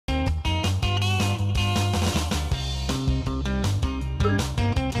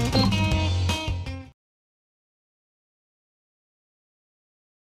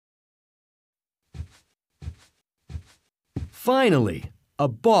Finally, a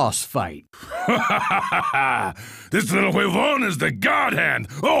boss fight. This little huevon is the god hand.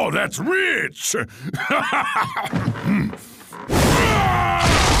 Oh, that's rich. A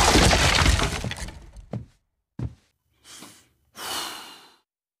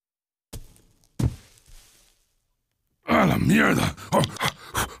la mierda.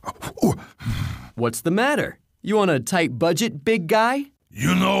 What's the matter? You on a tight budget, big guy?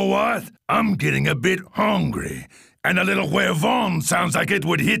 You know what? I'm getting a bit hungry, and a little huevon sounds like it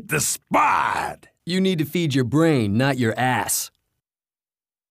would hit the spot. You need to feed your brain, not your ass.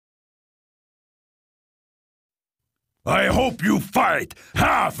 I hope you fight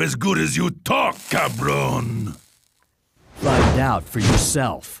half as good as you talk, cabron. Find out for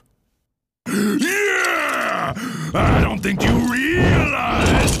yourself. Yeah! I don't think you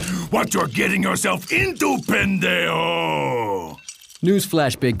realize what you're getting yourself into, pendejo!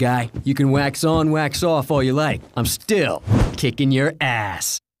 Newsflash, big guy. You can wax on, wax off all you like. I'm still kicking your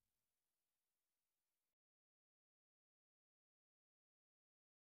ass.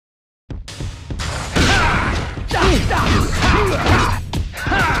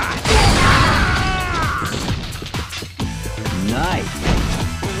 Nice.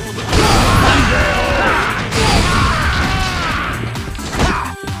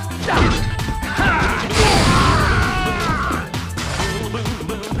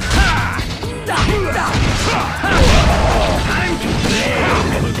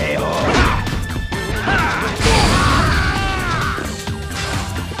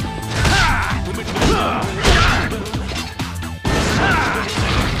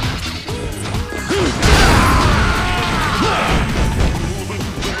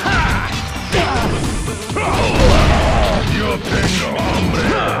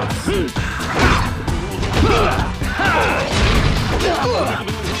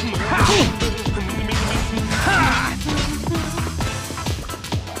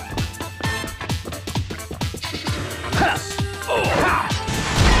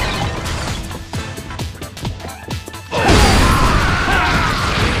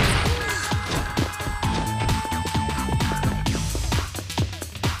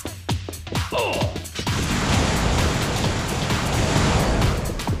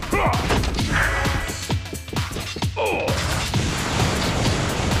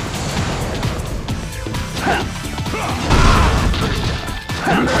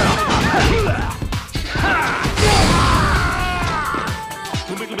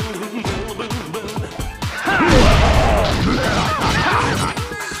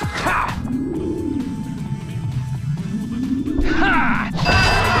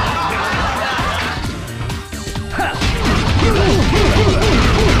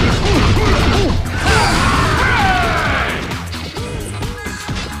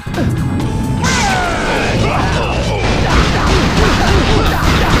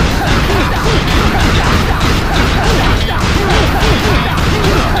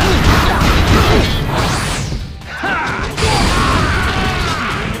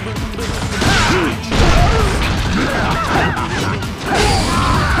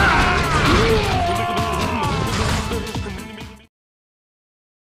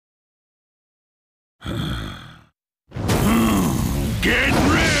 Get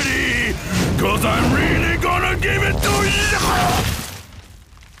ready, 'cause I'm really gonna give it to you!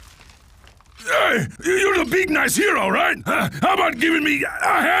 Hey, you're the big nice hero, right? How about giving me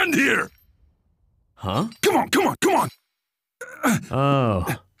a hand here? Huh? Come on, come on, come on! Oh,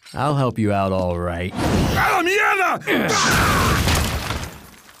 I'll help you out all right. ¡A la mierda!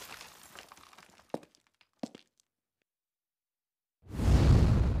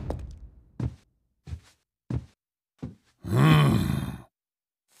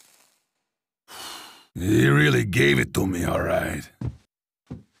 He really gave it to me, all right.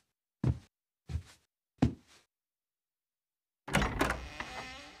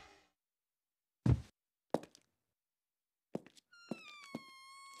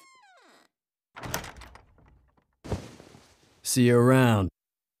 See you around,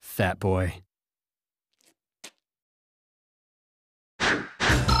 fat boy.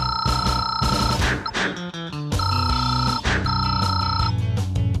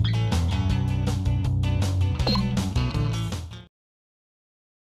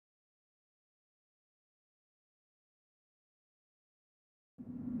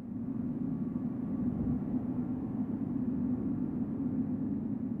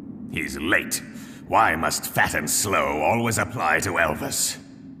 He's late. Why must fat and slow always apply to Elvis?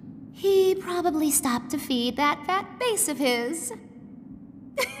 He probably stopped to feed that fat base of his.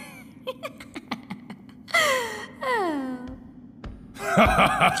 Oh.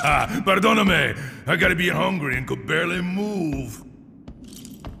 Perdóname. I gotta be hungry and could barely move.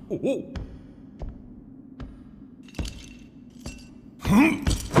 Oh.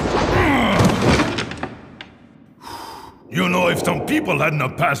 You know, if some people hadn't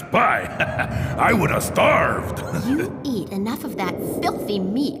have passed by, I would have starved. You eat enough of that filthy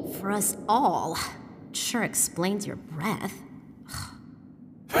meat for us all. Sure explains your breath.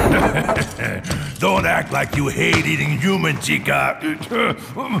 Don't act like you hate eating human, chica.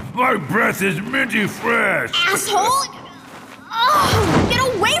 My breath is minty fresh. Asshole! Oh, get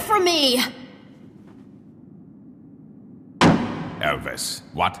away from me! Elvis,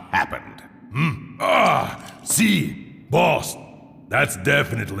 what happened? See, boss, that's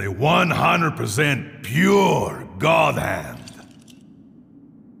definitely 100% pure God hand.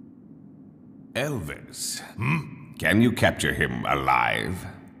 Elvis, can you capture him alive?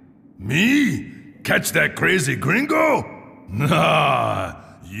 Me? Catch that crazy gringo? Nah,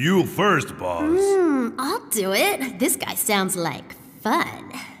 you first, boss. I'll do it. This guy sounds like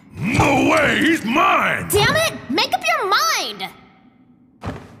fun. No way, he's mine! Damn it! Make up your mind!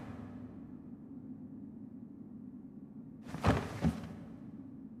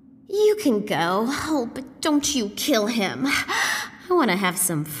 You can go. Oh, but don't you kill him. I want to have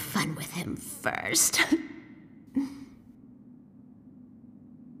some fun with him first.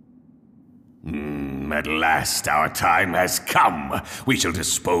 At last our time has come. We shall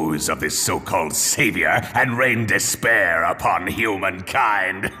dispose of this so-called savior and rain despair upon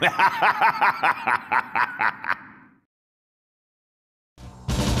humankind.